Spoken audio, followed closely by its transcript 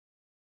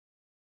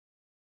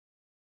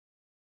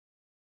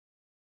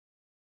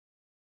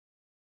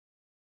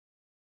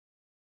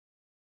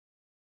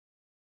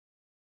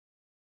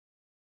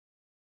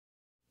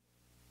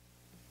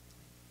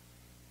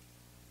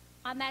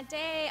On that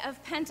day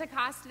of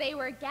Pentecost, they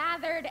were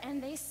gathered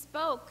and they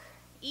spoke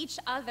each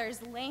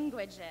other's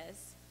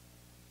languages,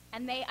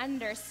 and they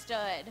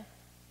understood.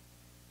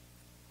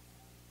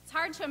 It's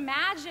hard to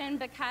imagine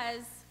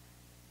because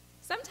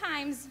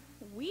sometimes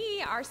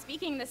we are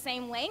speaking the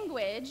same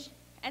language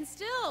and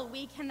still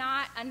we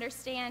cannot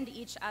understand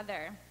each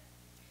other.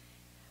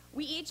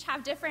 We each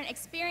have different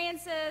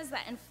experiences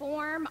that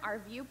inform our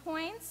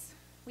viewpoints.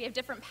 We have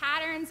different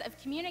patterns of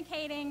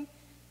communicating,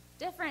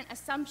 different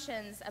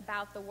assumptions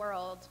about the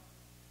world.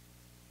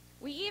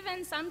 We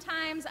even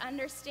sometimes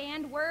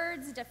understand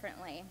words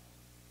differently.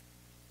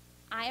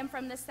 I am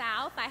from the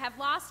South. I have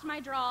lost my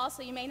drawl,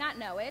 so you may not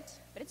know it,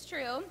 but it's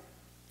true.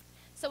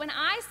 So when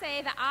I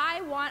say that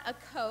I want a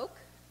Coke,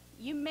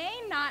 you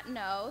may not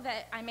know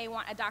that I may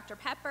want a Dr.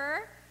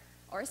 Pepper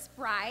or a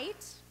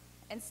Sprite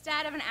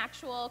instead of an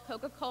actual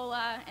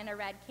Coca-Cola in a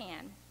red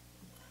can.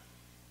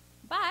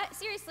 But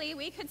seriously,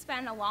 we could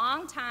spend a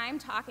long time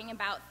talking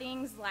about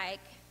things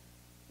like,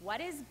 what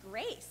does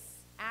grace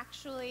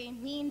actually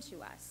mean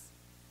to us?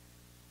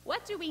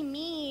 What do we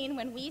mean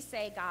when we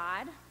say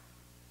God?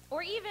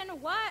 Or even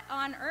what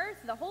on earth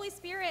the Holy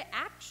Spirit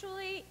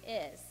actually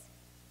is?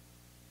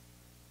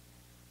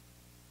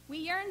 We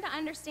yearn to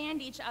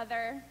understand each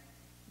other,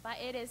 but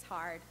it is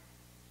hard.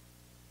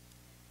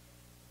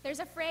 There's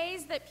a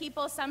phrase that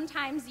people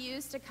sometimes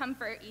use to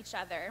comfort each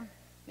other.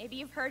 Maybe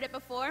you've heard it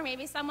before,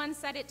 maybe someone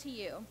said it to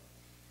you.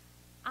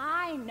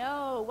 I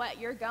know what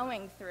you're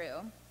going through.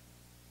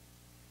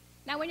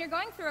 Now, when you're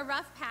going through a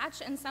rough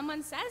patch and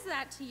someone says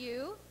that to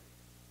you,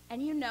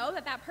 and you know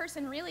that that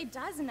person really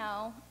does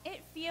know,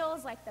 it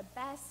feels like the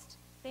best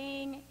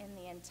thing in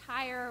the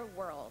entire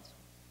world,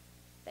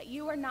 that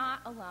you are not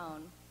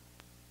alone.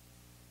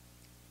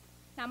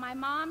 Now, my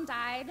mom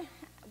died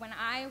when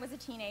I was a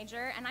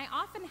teenager, and I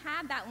often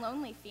had that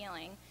lonely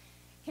feeling,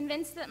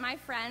 convinced that my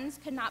friends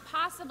could not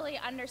possibly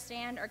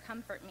understand or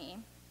comfort me.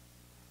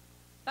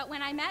 But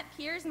when I met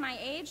peers my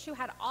age who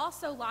had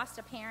also lost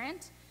a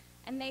parent,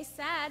 and they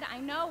said, I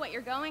know what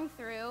you're going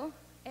through,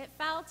 it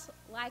felt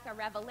like a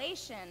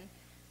revelation,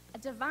 a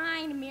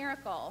divine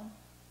miracle.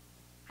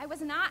 I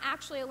was not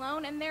actually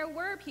alone, and there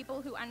were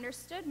people who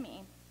understood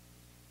me.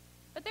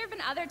 But there have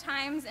been other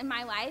times in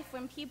my life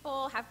when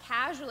people have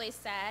casually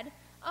said,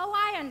 oh,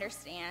 I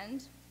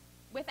understand,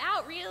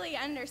 without really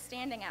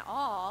understanding at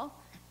all.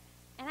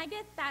 And I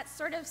get that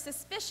sort of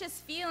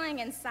suspicious feeling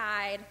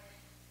inside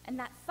and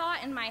that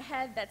thought in my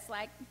head that's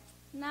like,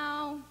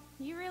 no,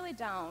 you really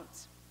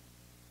don't.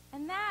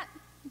 And that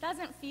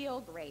doesn't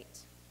feel great.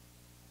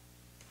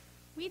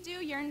 We do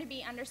yearn to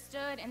be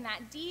understood in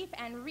that deep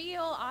and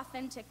real,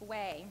 authentic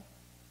way.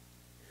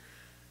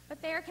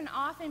 But there can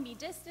often be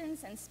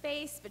distance and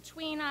space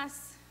between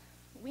us.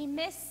 We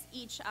miss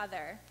each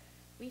other.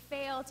 We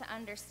fail to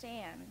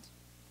understand.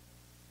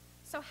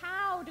 So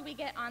how do we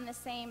get on the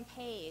same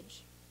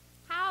page?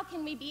 How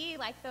can we be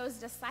like those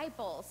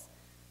disciples,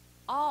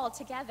 all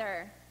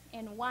together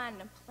in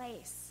one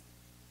place?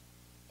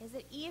 Is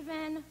it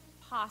even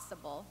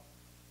possible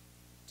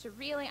to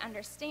really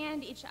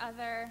understand each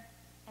other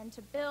and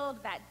to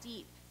build that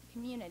deep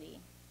community?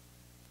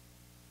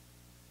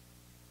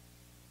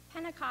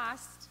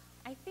 Pentecost,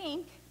 I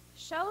think,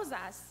 shows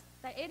us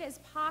that it is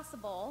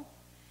possible,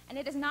 and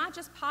it is not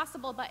just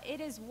possible, but it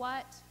is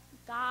what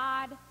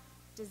God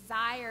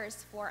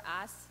desires for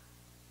us,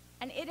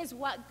 and it is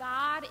what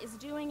God is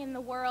doing in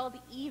the world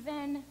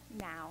even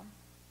now.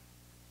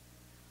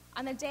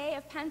 On the day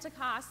of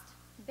Pentecost,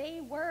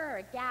 they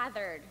were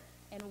gathered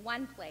in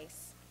one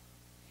place.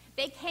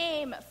 They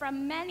came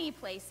from many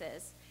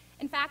places,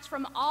 in fact,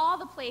 from all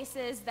the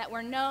places that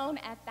were known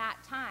at that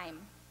time,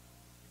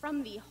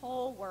 from the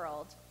whole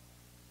world.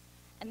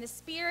 And the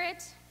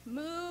Spirit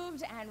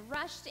moved and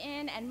rushed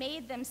in and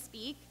made them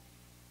speak,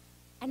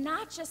 and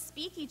not just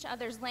speak each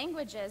other's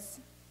languages,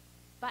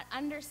 but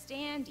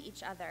understand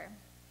each other.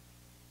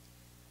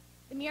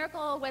 The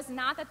miracle was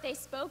not that they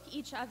spoke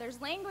each other's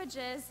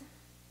languages,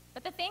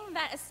 but the thing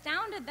that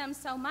astounded them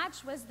so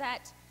much was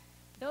that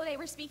though they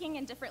were speaking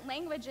in different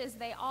languages,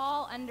 they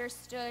all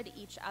understood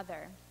each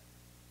other.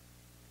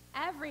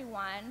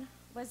 Everyone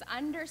was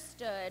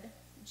understood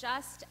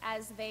just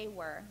as they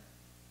were.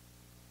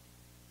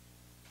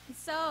 And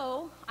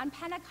so, on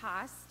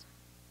Pentecost,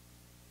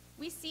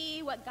 we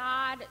see what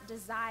God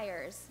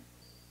desires: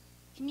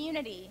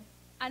 community,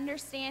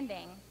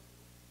 understanding,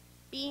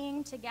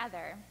 being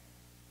together.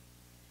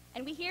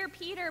 And we hear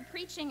Peter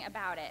preaching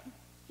about it.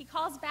 He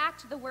calls back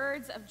to the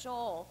words of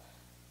Joel.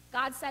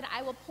 God said,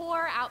 I will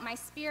pour out my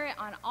Spirit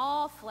on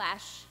all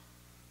flesh,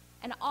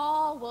 and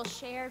all will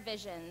share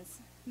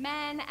visions,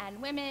 men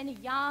and women,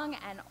 young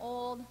and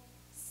old,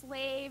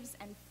 slaves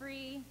and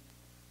free,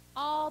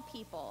 all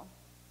people.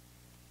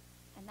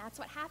 And that's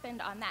what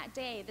happened on that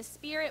day. The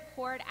Spirit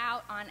poured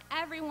out on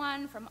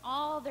everyone from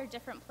all their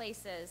different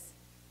places,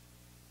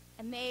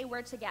 and they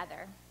were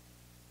together.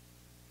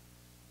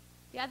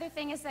 The other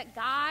thing is that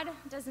God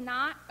does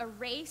not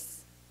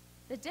erase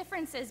the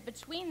differences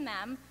between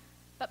them,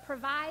 but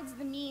provides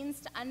the means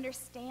to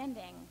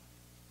understanding.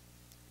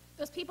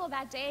 Those people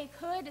that day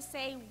could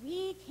say,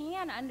 we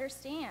can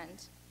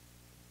understand.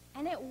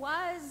 And it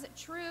was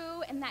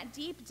true in that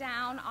deep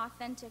down,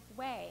 authentic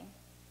way.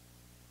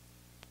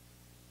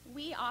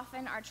 We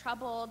often are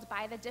troubled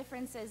by the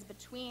differences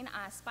between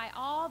us, by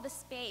all the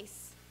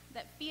space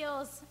that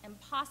feels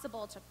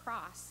impossible to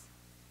cross.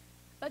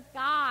 But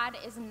God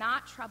is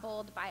not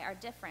troubled by our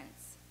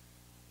difference.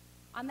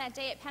 On that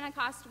day at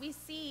Pentecost, we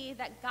see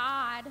that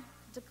God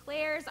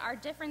declares our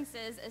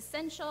differences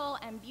essential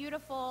and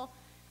beautiful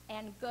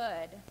and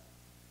good.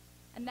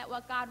 And that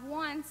what God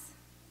wants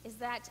is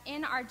that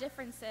in our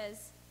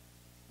differences,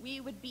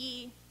 we would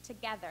be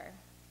together.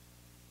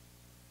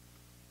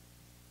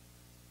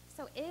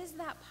 So is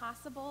that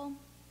possible?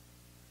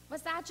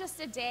 Was that just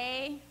a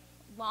day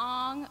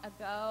long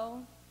ago,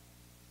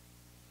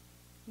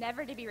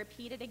 never to be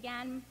repeated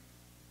again?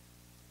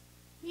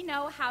 We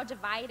know how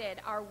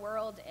divided our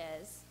world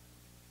is.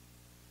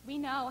 We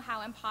know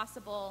how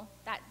impossible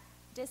that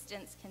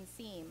distance can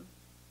seem.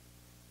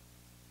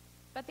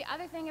 But the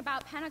other thing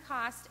about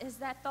Pentecost is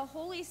that the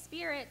Holy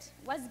Spirit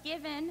was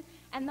given,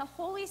 and the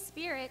Holy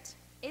Spirit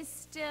is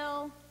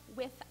still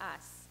with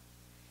us.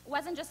 It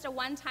wasn't just a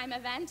one-time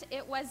event,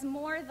 it was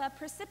more the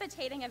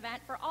precipitating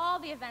event for all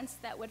the events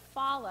that would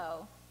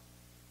follow.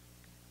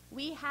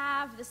 We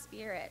have the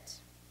Spirit.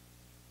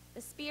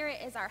 The Spirit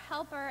is our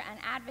helper and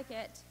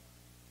advocate,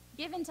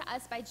 given to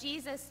us by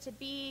Jesus to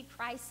be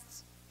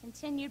Christ's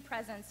continued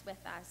presence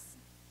with us.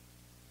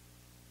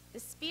 The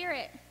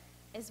Spirit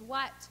is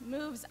what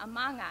moves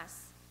among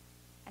us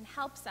and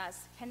helps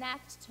us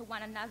connect to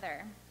one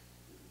another.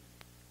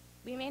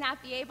 We may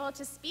not be able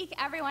to speak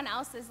everyone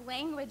else's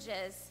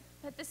languages,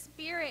 but the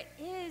Spirit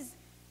is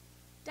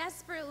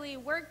desperately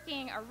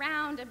working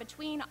around and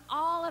between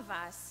all of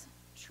us,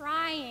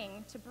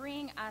 trying to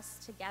bring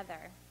us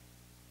together.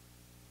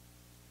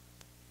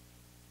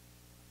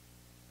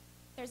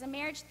 There's a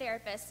marriage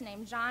therapist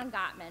named John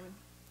Gottman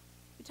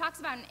who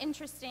talks about an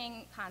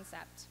interesting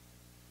concept.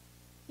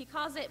 He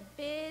calls it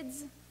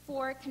bids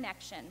for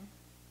connection.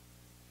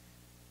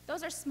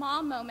 Those are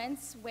small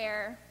moments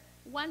where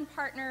one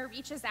partner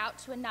reaches out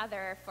to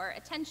another for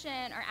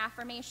attention or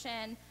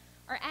affirmation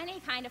or any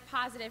kind of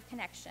positive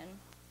connection.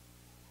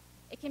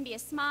 It can be a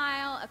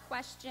smile, a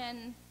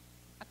question,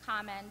 a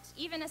comment,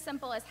 even as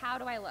simple as, how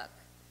do I look?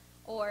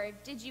 Or,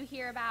 did you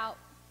hear about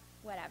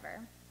whatever?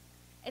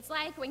 It's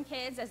like when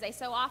kids, as they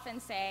so often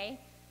say,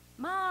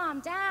 Mom,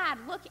 Dad,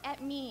 look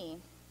at me.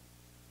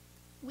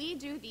 We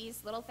do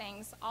these little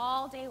things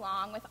all day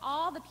long with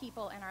all the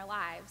people in our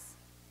lives.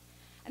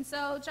 And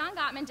so John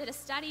Gottman did a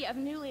study of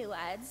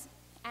newlyweds,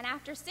 and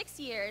after 6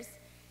 years,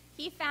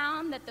 he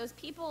found that those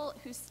people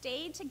who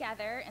stayed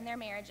together in their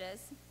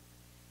marriages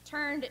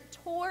turned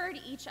toward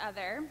each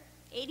other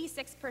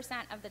 86%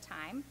 of the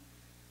time,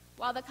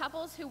 while the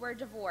couples who were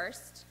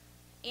divorced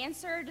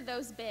answered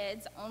those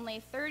bids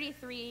only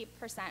 33%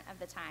 of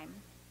the time.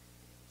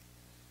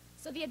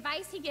 So the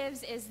advice he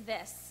gives is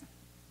this: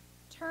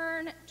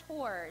 turn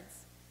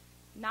towards,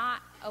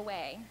 not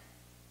away.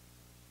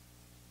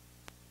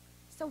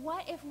 So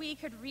what if we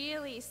could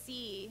really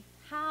see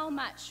how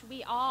much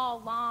we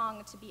all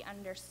long to be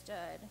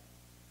understood?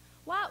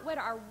 What would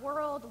our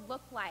world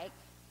look like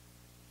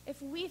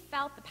if we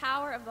felt the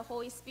power of the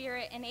Holy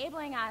Spirit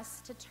enabling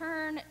us to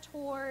turn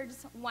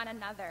towards one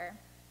another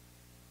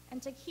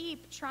and to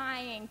keep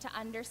trying to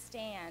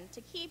understand,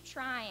 to keep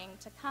trying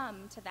to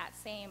come to that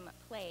same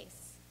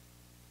place?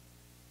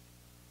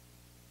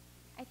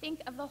 I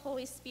think of the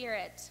Holy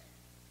Spirit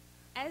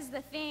as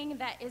the thing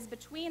that is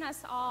between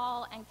us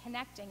all and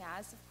connecting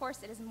us. Of course,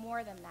 it is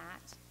more than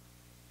that.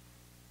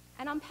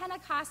 And on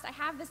Pentecost, I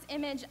have this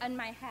image in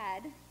my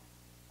head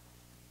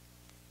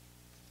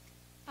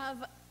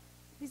of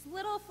these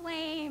little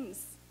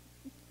flames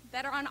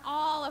that are on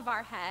all of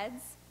our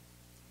heads.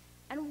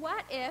 And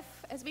what if,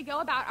 as we go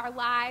about our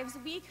lives,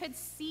 we could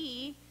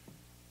see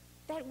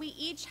that we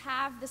each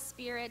have the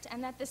Spirit,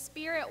 and that the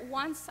Spirit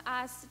wants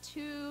us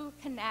to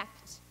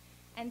connect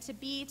and to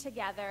be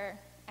together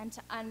and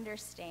to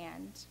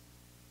understand?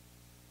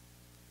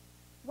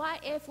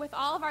 What if, with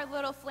all of our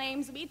little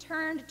flames, we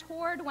turned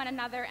toward one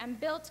another and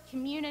built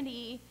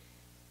community,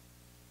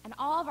 and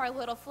all of our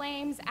little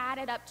flames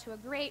added up to a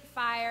great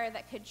fire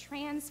that could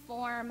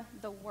transform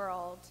the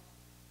world?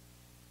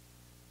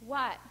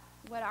 What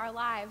would our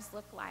lives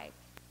look like?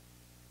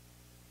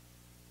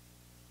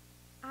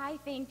 I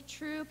think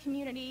true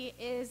community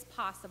is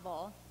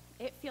possible.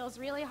 It feels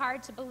really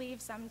hard to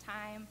believe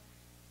sometimes,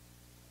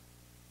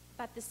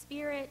 but the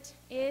Spirit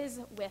is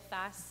with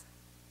us.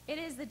 It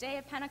is the day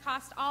of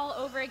Pentecost all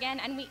over again,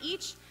 and we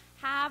each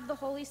have the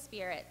Holy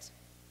Spirit.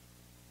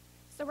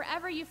 So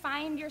wherever you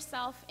find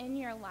yourself in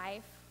your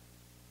life,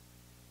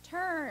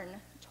 turn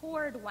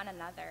toward one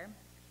another.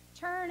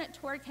 Turn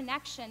toward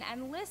connection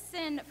and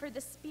listen for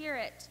the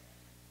Spirit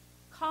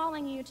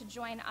calling you to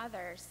join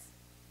others.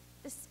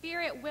 The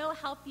Spirit will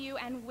help you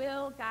and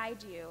will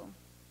guide you.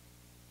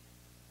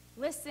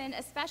 Listen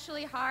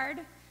especially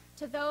hard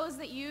to those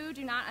that you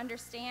do not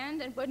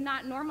understand and would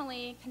not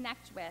normally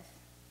connect with.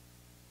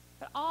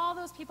 But all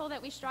those people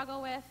that we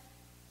struggle with,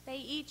 They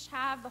each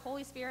have the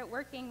Holy Spirit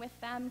working with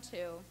them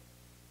too.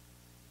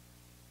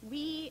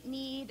 We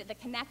need the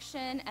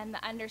connection and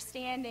the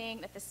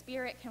understanding that the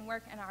Spirit can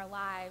work in our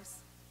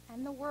lives.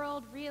 And the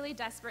world really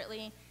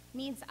desperately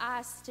needs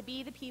us to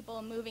be the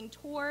people moving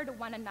toward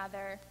one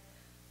another,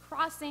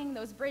 crossing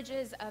those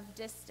bridges of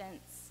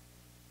distance,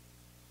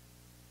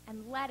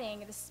 and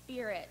letting the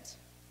Spirit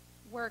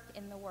work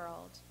in the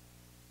world.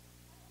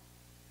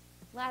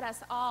 Let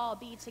us all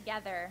be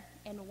together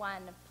in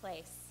one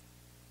place.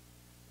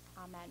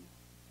 Amen.